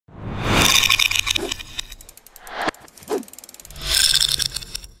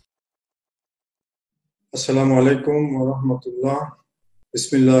Assalamu alaikum wa rahmatullah.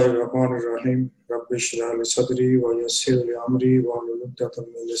 Bismillahirrahmanirrahim. Rabbi shrah li sadri wa yassir li amri wa hlul 'uqdatan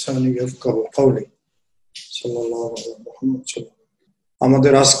min lisani yafqahu qawli. Sallallahu alaihi Muhammad sallallahu।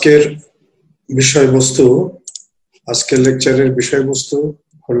 আমাদের আজকের লেকচারের বিষয়বস্তু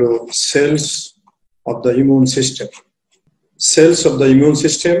হলো sales of the immune system. Sales of the immune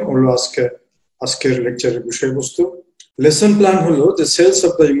system হলো আজকের লেকচারের বিষয়বস্তু। Lesson plan holo the cells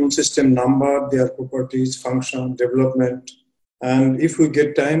of the immune system number, their properties, function, development, and if we get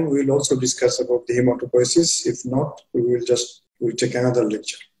time, we will also discuss about the hematopoiesis. If not, we'll take another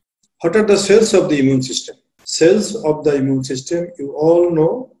lecture. What are the cells of the immune system? Cells of the immune system, you all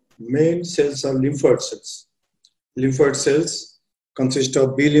know, main cells are lymphoid cells. Lymphoid cells consist of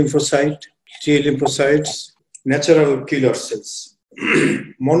B lymphocyte, T lymphocytes, natural killer cells.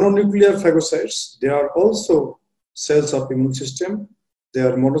 Mononuclear phagocytes, they are also cells of immune system. They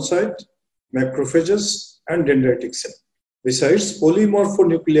are monocyte, macrophages, and dendritic cell. Besides,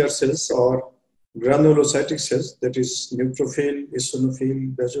 polymorphonuclear cells or granulocytic cells, that is neutrophil, eosinophil,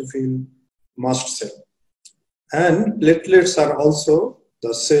 basophil, mast cell. And platelets are also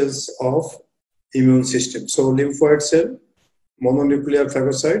the cells of immune system. So lymphoid cell, mononuclear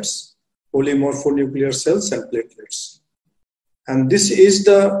phagocytes, polymorphonuclear cells, and platelets. And this is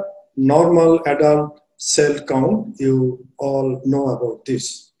the normal adult cell count. You all know about this.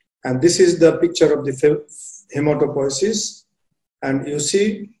 And this is the picture of the hematopoiesis. And you see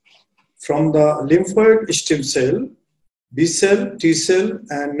from the lymphoid stem cell, B cell, T cell,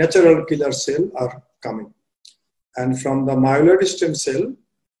 and natural killer cell are coming. And from the myeloid stem cell,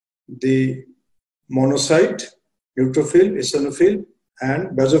 the monocyte, neutrophil, eosinophil, and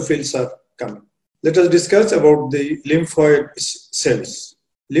basophils are coming. Let us discuss about the lymphoid cells.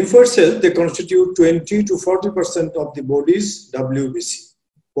 Lymphoid cells, they constitute 20 to 40% of the body's WBC.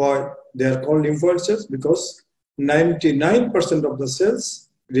 Why they are called lymphoid cells? Because 99% of the cells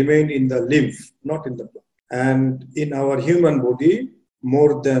remain in the lymph, not in the blood. And in our human body,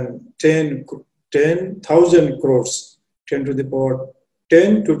 more than 10,000 crores, 10 to the power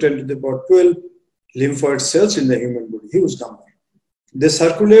 10 to 10 to the power 12 lymphoid cells in the human body, huge number. They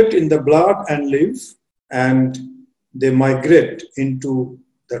circulate in the blood and lymph, and they migrate into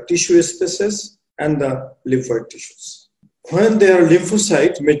the tissue spaces and the lymphoid tissues. When they are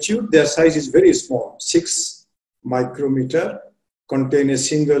lymphocyte mature, their size is very small, 6 micrometer, contain a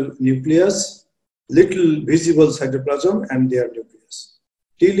single nucleus, little visible cytoplasm, and their nucleus.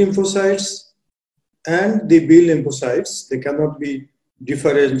 T lymphocytes and the B lymphocytes, they cannot be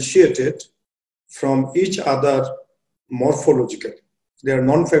differentiated from each other morphologically. They are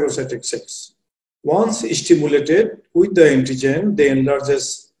non-phagocytic cells. Once stimulated with the antigen, they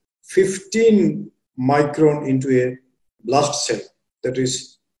enlarges 15 micron into a blast cell, that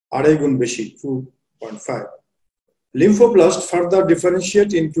is Aragon Beshi 2.5. Lymphoblast further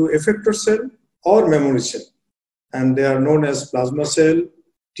differentiate into effector cell or memory cell, and they are known as plasma cell,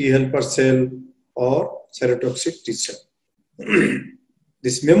 T helper cell, or cytotoxic T cell.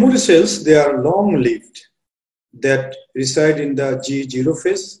 These memory cells, they are long-lived, that reside in the G0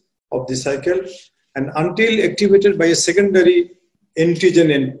 phase of the cycle, and until activated by a secondary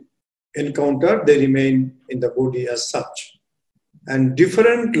antigen encounter, they remain in the body as such. And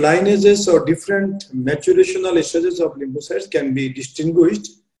different lineages or different maturational stages of lymphocytes can be distinguished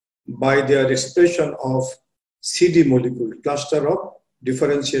by their expression of CD molecule, cluster of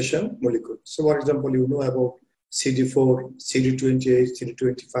differentiation molecule. So for example, you know about CD4, CD28,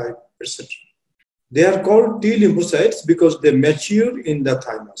 CD25, etc. They are called T lymphocytes because they mature in the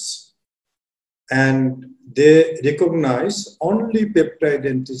thymus, and they recognize only peptide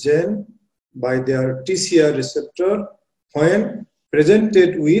antigen by their TCR receptor when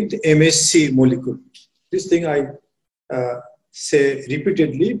presented with MSC molecule. This thing I say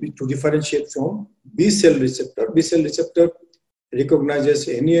repeatedly to differentiate from B cell receptor. B cell receptor recognizes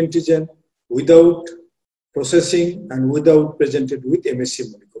any antigen without processing and without presented with MSC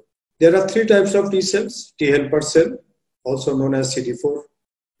molecule. There are three types of T cells: T helper cell, also known as CD4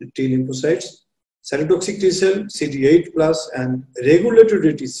 T lymphocytes, cytotoxic T cell, CD8 plus, and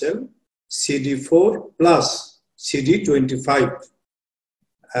regulatory T cell, CD4 plus, CD25.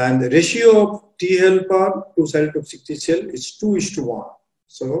 And the ratio of T helper to cytotoxic T cell is 2:1.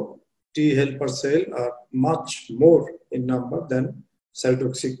 So T helper cell are much more in number than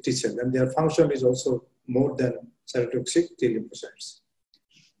cytotoxic T cell, and their function is also more than cytotoxic T lymphocytes.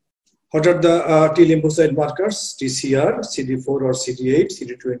 What are the T lymphocyte markers? TCR, CD4 or CD8,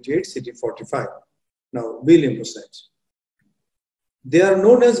 CD28, CD45. Now, B lymphocytes. They are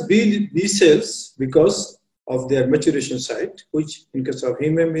known as B cells because of their maturation site, which in case of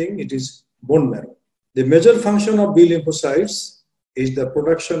human being, it is bone marrow. The major function of B lymphocytes is the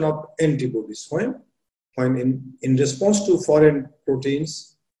production of antibodies. When in response to foreign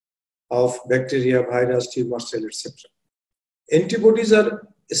proteins of bacteria, virus, tumor cell, etc. Antibodies are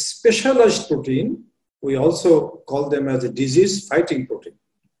a specialized protein. We also call them as a disease-fighting protein.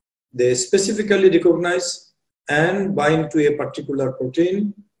 They specifically recognize and bind to a particular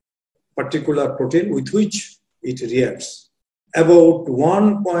protein with which it reacts. About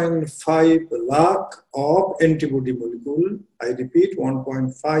 1.5 lakh of antibody molecule, I repeat,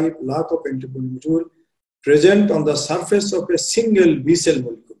 1.5 lakh of antibody molecule present on the surface of a single B cell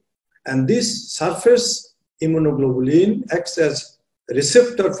molecule. And this surface immunoglobulin acts as a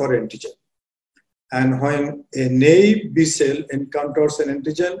receptor for antigen. And when a naive B cell encounters an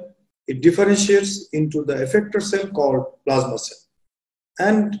antigen, it differentiates into the effector cell called plasma cell.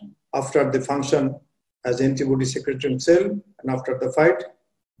 And after the function as antibody secreting cell, and after the fight,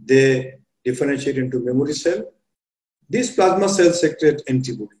 they differentiate into memory cell. These plasma cells secrete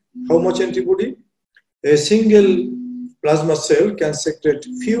antibody. How much antibody? A single plasma cell can secrete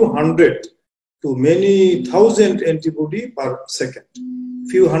few hundred to many thousand antibody per second.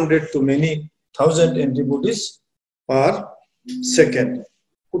 Few hundred to many thousand antibodies per second.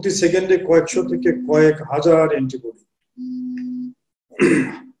 প্রতি সেকেন্ডে কয়েকশো থেকে কয়েক হাজার antibody.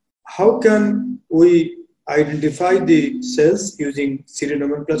 How can we identify the cells using CD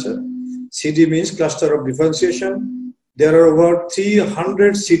nomenclature? CD means cluster of differentiation. There are over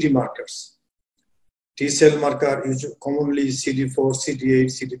 300 CD markers. T cell marker is commonly CD4, CD8,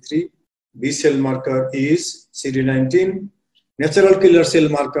 CD3. B cell marker is CD19. Natural killer cell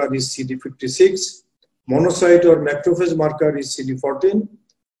marker is CD56. Monocyte or macrophage marker is CD14.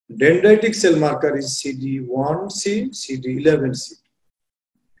 Dendritic cell marker is CD1C, CD11C.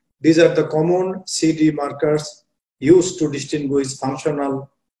 These are the common CD markers used to distinguish functional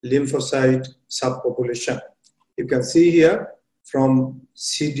lymphocyte subpopulation. You can see here from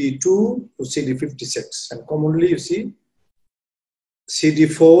CD2 to CD56. And commonly you see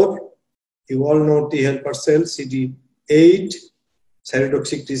CD4, you all know T helper cell, CD8,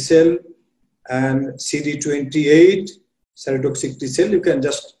 cytotoxic T cell, and CD28, cytotoxic T cell. You can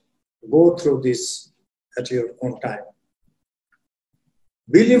just go through this at your own time.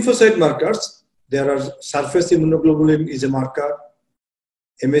 B lymphocyte markers, there are surface immunoglobulin is a marker.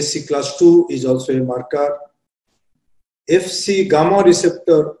 MSC class 2 is also a marker. FC gamma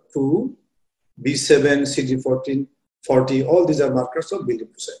receptor 2, B7, CD14, 40, all these are markers of B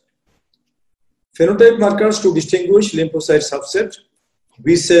lymphocyte. Phenotype markers to distinguish lymphocyte subset.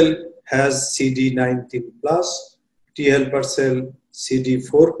 B cell has CD19 plus, T helper cell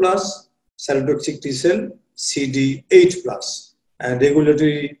CD4 plus, cytotoxic T cell CD8 plus. And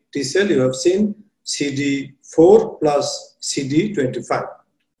regulatory T cell, you have seen CD4 plus CD25.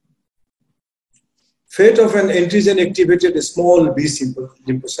 Fate of an antigen activated small B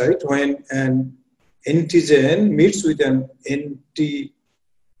lymphocyte. When an antigen meets with an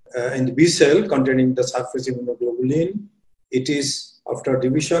B cell containing the surface immunoglobulin, it is after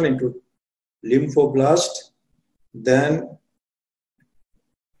division into lymphoblast, then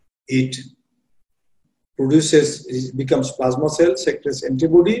it becomes plasma cell, secretes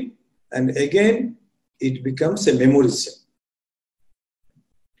antibody, and again it becomes a memory cell.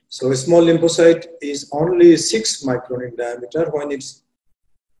 So a small lymphocyte is only 6 micron in diameter. When it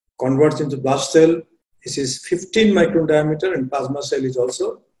converts into blast cell, this is 15 micron diameter, and plasma cell is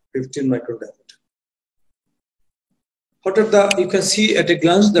also 15 micron diameter. What are you can see at a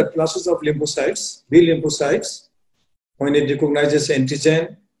glance the classes of lymphocytes. B lymphocytes, when it recognizes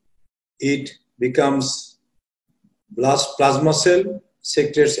antigen, it becomes plasma cell,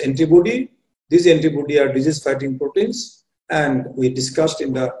 secretes antibody. These antibody are disease-fighting proteins, and we discussed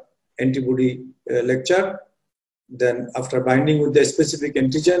in the antibody lecture. Then after binding with the specific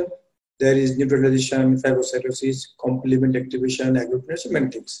antigen, there is neutralization, phagocytosis, complement activation, agglutination, many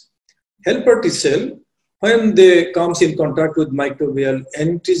things. Helper T cell, when they comes in contact with microbial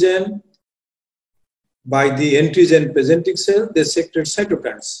antigen, by the antigen presenting cell, they secrete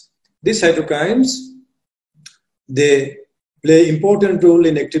cytokines. These cytokines, they play important role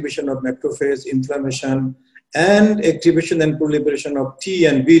in activation of macrophage, inflammation, and activation and proliferation of T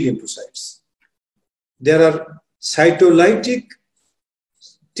and B lymphocytes. There are cytolytic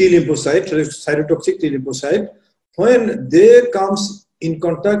T lymphocyte, cytotoxic T lymphocyte. When they comes in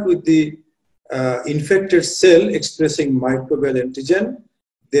contact with the infected cell expressing microbial antigen,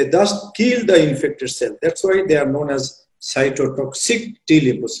 they thus kill the infected cell. That's why they are known as cytotoxic T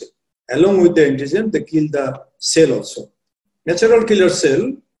lymphocyte. Along with the antigen, they kill the cell also. Natural killer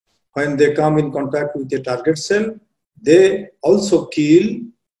cell, when they come in contact with the target cell, they also kill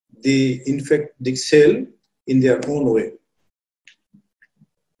they infect the cell in their own way.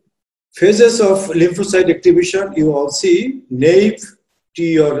 Phases of lymphocyte activation, you all see naive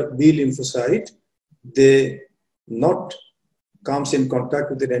T or B lymphocyte, they not comes in contact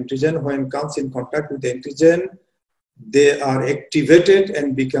with the antigen. When comes in contact with the antigen, they are activated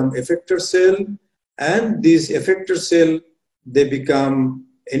and become effector cell, and these effector cell, they become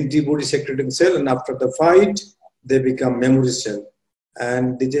antibody secreting cell, and after the fight, they become memory cell.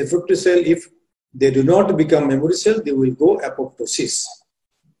 And the effector cell, if they do not become memory cell, they will go apoptosis.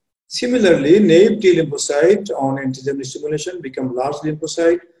 Similarly, naive T lymphocyte on antigen stimulation become large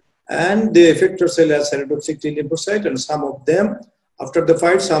lymphocyte, and the effector cell has cytotoxic T lymphocyte, and some of them, after the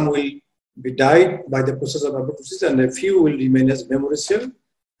fight, some will be died by the process of apoptosis, and a few will remain as memory cell.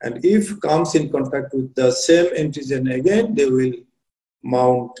 And if comes in contact with the same antigen again, they will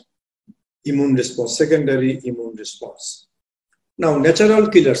mount immune response, secondary immune response. Now, natural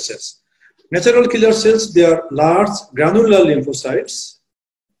killer cells. Natural killer cells, they are large granular lymphocytes.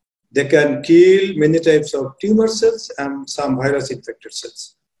 They can kill many types of tumor cells and some virus infected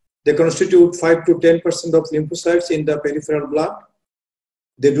cells. They constitute 5 to 10% of lymphocytes in the peripheral blood.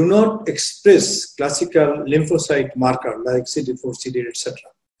 They do not express classical lymphocyte marker like CD4, CD8, etc.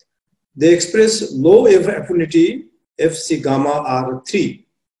 They express low affinity Fc gamma R3.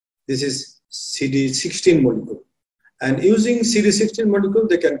 This is CD16 molecule. And using CD16 molecule,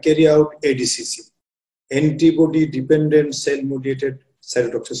 they can carry out ADCC, antibody dependent cell mediated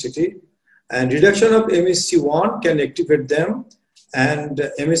cytotoxicity, and reduction of MHC1 can activate them, and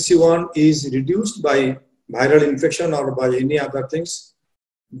MHC1 is reduced by viral infection or by any other things.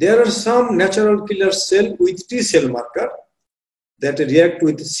 There are some natural killer cell with T cell marker that react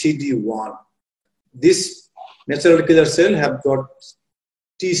with CD1. This natural killer cell have got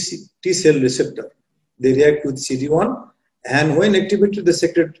T cell receptor. They react with CD1, and when activated, they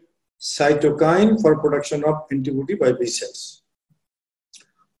secrete cytokine for production of antibody by B cells.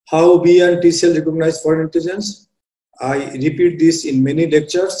 How B and T cell recognize foreign antigens? I repeat this in many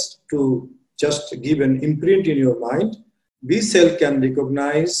lectures to just give an imprint in your mind. B cell can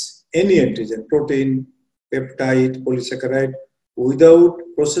recognize any antigen, protein, peptide, polysaccharide, without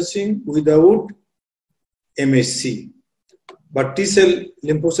processing, without MHC. But T cell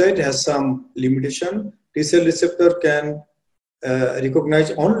lymphocyte has some limitation. T cell receptor can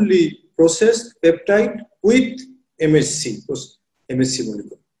recognize only processed peptide with MHC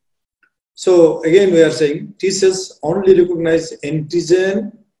molecule. So again, we are saying T cells only recognize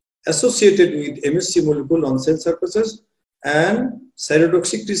antigen associated with MHC molecule on cell surfaces, and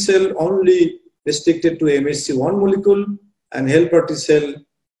cytotoxic T cell only restricted to MHC1 molecule, and helper T cell,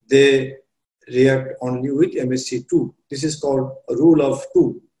 they react only with MHC2. This is called a rule of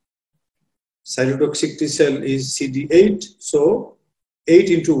 2. Cytotoxic T cell is CD8, so 8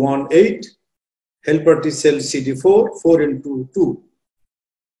 into 1, 8. Helper T cell CD4, 4 into 2.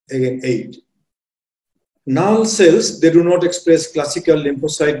 Again 8. Null cells, they do not express classical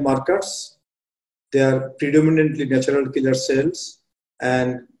lymphocyte markers. They are predominantly natural killer cells,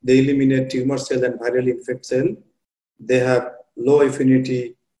 and they eliminate tumor cell and viral infect cell. They have low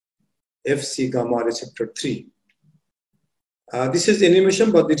affinity Fc gamma receptor 3. This is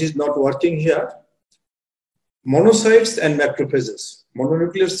animation, but it is not working here. Monocytes and macrophages.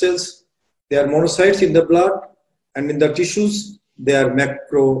 Mononuclear cells, they are monocytes in the blood, and in the tissues, they are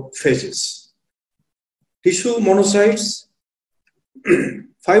macrophages. Tissue monocytes,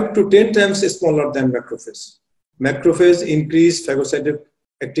 5 to 10 times smaller than macrophage. Macrophage increase phagocytic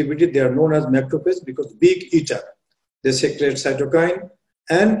activity. They are known as macrophage because big eater. They secrete cytokine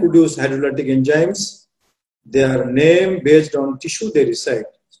and produce hydrolytic enzymes. They are named based on tissue they reside.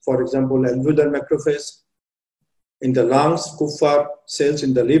 For example, alveolar macrophage in the lungs, Kupffer cells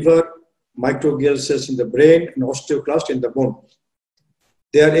in the liver, microglial cells in the brain, and osteoclast in the bone.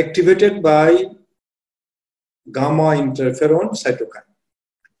 They are activated by gamma interferon cytokine,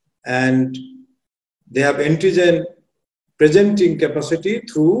 and they have antigen presenting capacity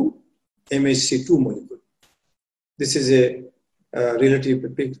through MHC2 molecule. This is a relative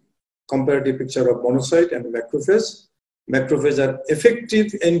comparative picture of monocyte and macrophage. Macrophages are effective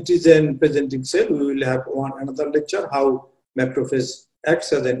antigen presenting cell. We will have another lecture how macrophage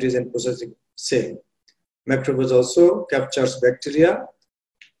acts as antigen processing cell. Macrophage also captures bacteria,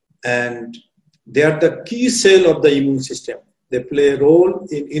 and they are the key cell of the immune system. They play a role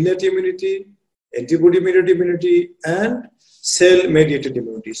in innate immunity, antibody-mediated immunity, and cell-mediated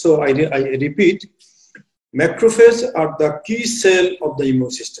immunity. So I repeat, macrophages are the key cell of the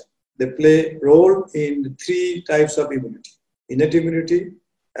immune system. They play a role in 3 types of immunity. Innate immunity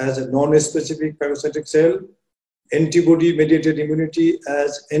as a non-specific phagocytic cell, antibody-mediated immunity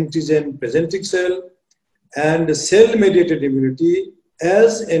as antigen-presenting cell, and cell-mediated immunity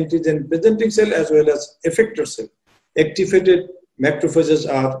as antigen-presenting cell as well as effector cell. Activated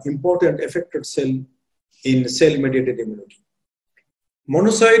macrophages are important effector cell in cell-mediated immunity.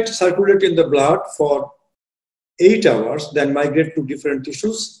 Monocytes circulate in the blood for 8 hours, then migrate to different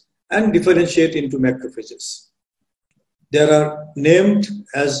tissues and differentiate into macrophages. They are named,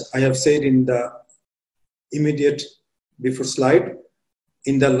 as I have said in the immediate before slide,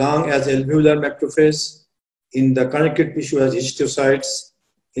 in the lung as alveolar macrophage, in the connective tissue as histiocytes,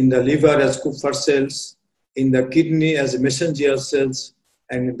 in the liver as Kupffer cells, in the kidney as mesangial cells,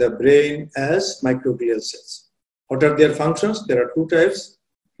 and in the brain as microglial cells. What are their functions? There are two types,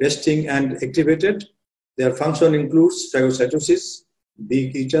 resting and activated. Their function includes phagocytosis,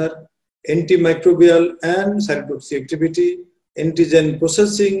 big eater, antimicrobial and cytotoxic activity, antigen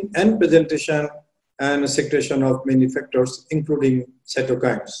processing and presentation, and secretion of many factors, including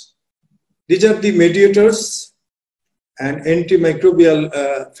cytokines. These are the mediators and antimicrobial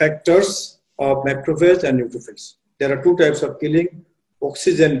factors of macrophage and neutrophils. There are two types of killing,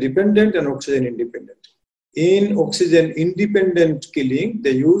 oxygen dependent and oxygen independent. In oxygen independent killing,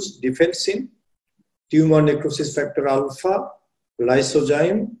 they use defensin, tumor necrosis factor alpha,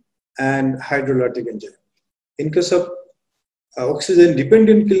 lysozyme, and hydrolytic enzyme. In case of oxygen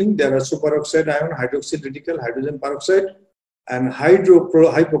dependent killing, there are superoxide ion, hydroxyl radical, hydrogen peroxide, and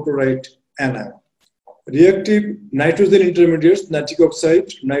hypochlorite anion. Reactive nitrogen intermediates, nitric oxide,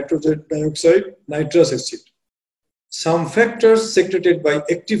 nitrogen dioxide, nitrous acid. Some factors secreted by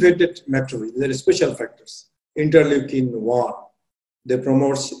activated macrophages, there are special factors. Interleukin-1, they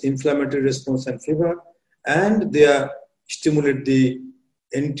promote inflammatory response and fever, and they stimulate the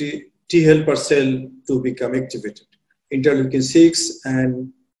T helper cell to become activated. Interleukin-6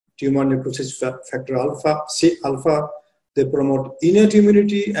 and tumor necrosis factor alpha, they promote innate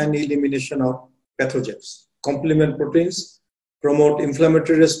immunity and elimination of pathogens. Complement proteins promote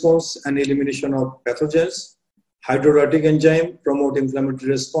inflammatory response and elimination of pathogens. Hydrolytic enzyme promote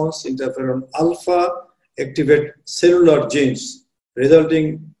inflammatory response. Interferon alpha activate cellular genes,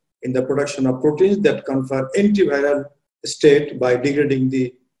 resulting in the production of proteins that confer antiviral state by degrading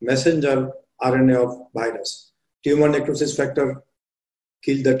the messenger RNA of virus. Tumor necrosis factor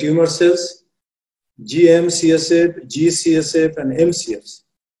kill the tumor cells. GM-CSF, G-CSF, and MCFs.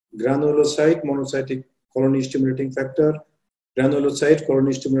 Granulocyte, monocytic colony stimulating factor, granulocyte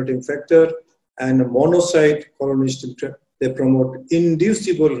colony stimulating factor, and monocyte colony stimulating. They promote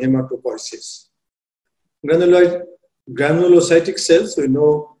inducible hematopoiesis. Granulocytic cells, we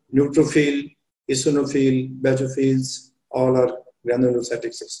know neutrophil, eosinophil, basophils, all are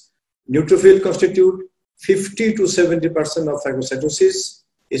granulocytic cells. Neutrophil constitute 50 to 70% of phagocytosis,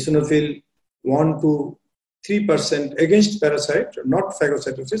 eosinophil 1 to 3% against parasite, not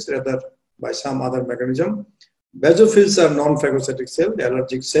phagocytosis, rather by some other mechanism. Basophils are non-phagocytic cell, the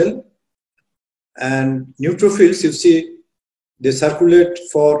allergic cell. And neutrophils, you see, they circulate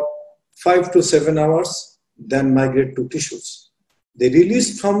for 5 to 7 hours, then migrate to tissues. They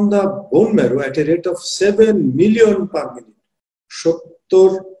release from the bone marrow at a rate of 7 million per minute.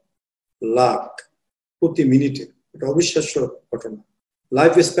 70 lakh প্রতি মিনিটে, এটা অবিশ্বাস্য ঘটনা.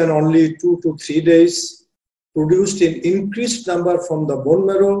 Lifespan only 2 to 3 days, produced in increased number from the bone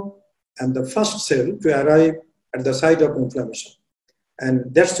marrow and the first cell to arrive at the site of inflammation. And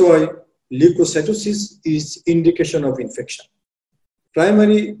that's why leukocytosis is indication of infection.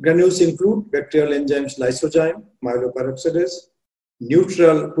 Primary granules include bacterial enzymes lysozyme, myeloperoxidase,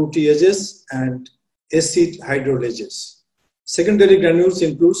 neutral proteases, and acid hydrolases. Secondary granules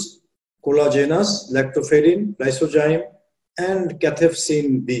include collagenase, lactoferrin, lysozyme, and cathepsin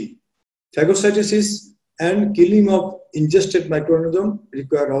B. Phagocytosis and killing of ingested microorganism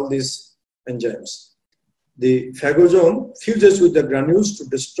require all these enzymes. The phagosome fuses with the granules to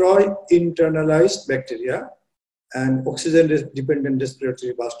destroy internalized bacteria, and oxygen-dependent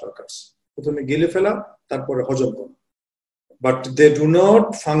respiratory burst occurs. প্রথমে গিলে ফেলা, তারপরে হজম করা. But they do not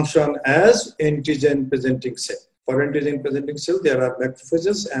function as antigen-presenting cell. For antigen-presenting cell, there are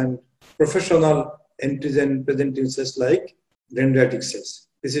macrophages and professional antigen-presenting cells like dendritic cells.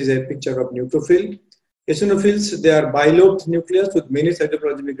 This is a picture of neutrophil. Eosinophils, they are bilobed nucleus with many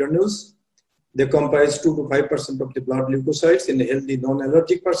cytoplasmic granules. They comprise 2 to 5% of the blood leukocytes in a healthy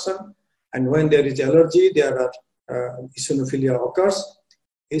non-allergic person. And when there is allergy, there are eosinophilia occurs.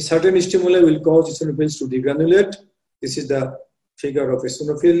 A certain stimuli will cause eosinophils to degranulate. This is the figure of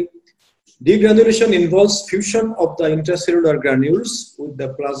eosinophil. Degranulation involves fusion of the intracellular granules with the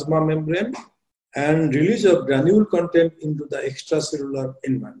plasma membrane and release of granule content into the extracellular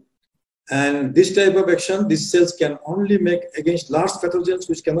environment. And this type of action, these cells can only make against large pathogens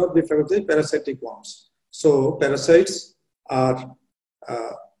which cannot be phagocyted, parasitic ones. So parasites are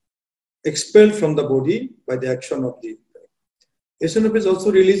expelled from the body by the action of the eosinophils.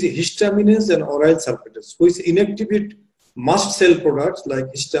 Also release histamines and oryl sulfatase, which inactivate mast cell products like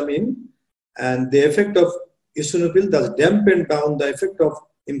histamine, and the effect of eosinophil does dampen down the effect of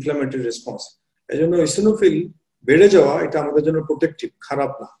inflammatory response. এই জন্য eosinophil বেড়ে যাওয়া এটা আমাদের জন্য protective,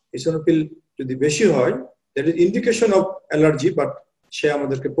 খারাপ না। eosinophil যদি বেশি হয়, that is indication of allergy, but সে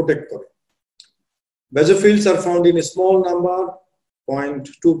আমাদেরকে protect করে। Basophils are found in a small number,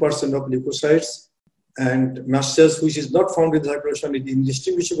 0.2% of leukocytes, and mast cells which is not found in circulation is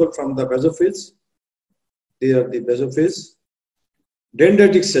indistinguishable from the basophils. They are the basophils.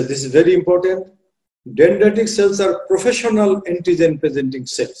 Dendritic cells, this is very important. Dendritic cells are professional antigen presenting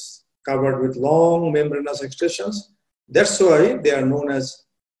cells covered with long membranous extensions. That's why they are known as,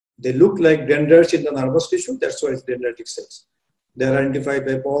 they look like dendrites in the nervous tissue. That's why it's dendritic cells. They are identified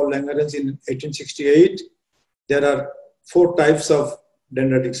by Paul Langerhans in 1868. There are 4 types of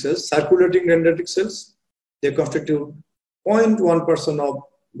dendritic cells. Circulating dendritic cells, they constitute 0.1% of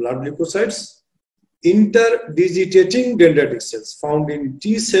blood leukocytes. Interdigitating dendritic cells found in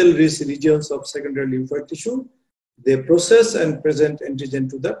T-cell rich regions of secondary lymphoid tissue. They process and present antigen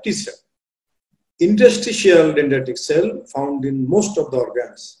to the T-cell. Interstitial dendritic cell found in most of the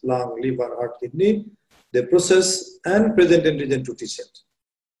organs, lung, liver, heart, kidney. They process and present antigen to T-cells.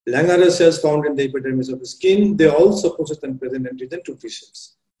 Langerhans cells found in the epidermis of the skin, they also process and present antigen to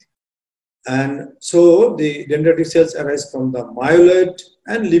T-cells. And so the dendritic cells arise from the myeloid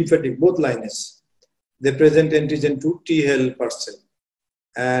and lymphatic, both lineages. They present antigen to T helper cell.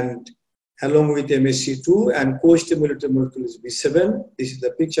 And along with MHC2 and co-stimulator molecule is B7. This is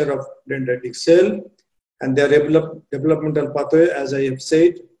the picture of dendritic cell. And their developmental pathway, as I have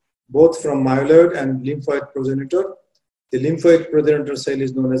said, both from myeloid and lymphoid progenitor. The lymphoid progenitor cell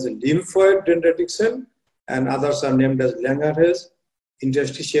is known as a lymphoid dendritic cell, and others are named as Langerhans,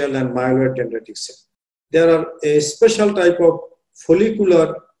 interstitial and myeloid dendritic cell. There are a special type of follicular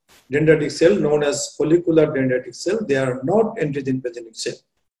dendritic cell known as follicular dendritic cell. They are not antigen presenting cell.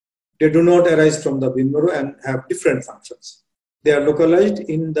 They do not arise from the bone marrow and have different functions. They are localized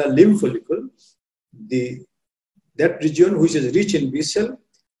in the lymph follicle, that region which is rich in B cell.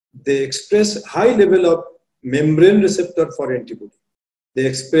 They express high level of membrane receptor for antibody. They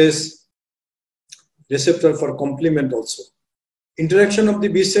express receptor for complement also. Interaction of the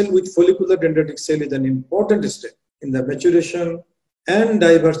B cell with follicular dendritic cell is an important step in the maturation and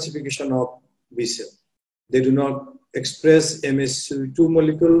diversification of B cell. They do not express MHC2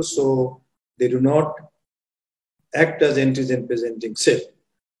 molecules, so they do not act as antigen presenting cell.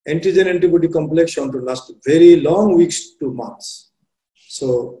 Antigen antibody complex shown to last very long weeks to months.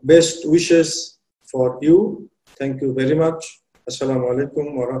 So best wishes for you. Thank you very much. Assalamu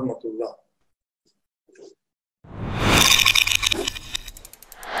alaikum wa rahmatullah.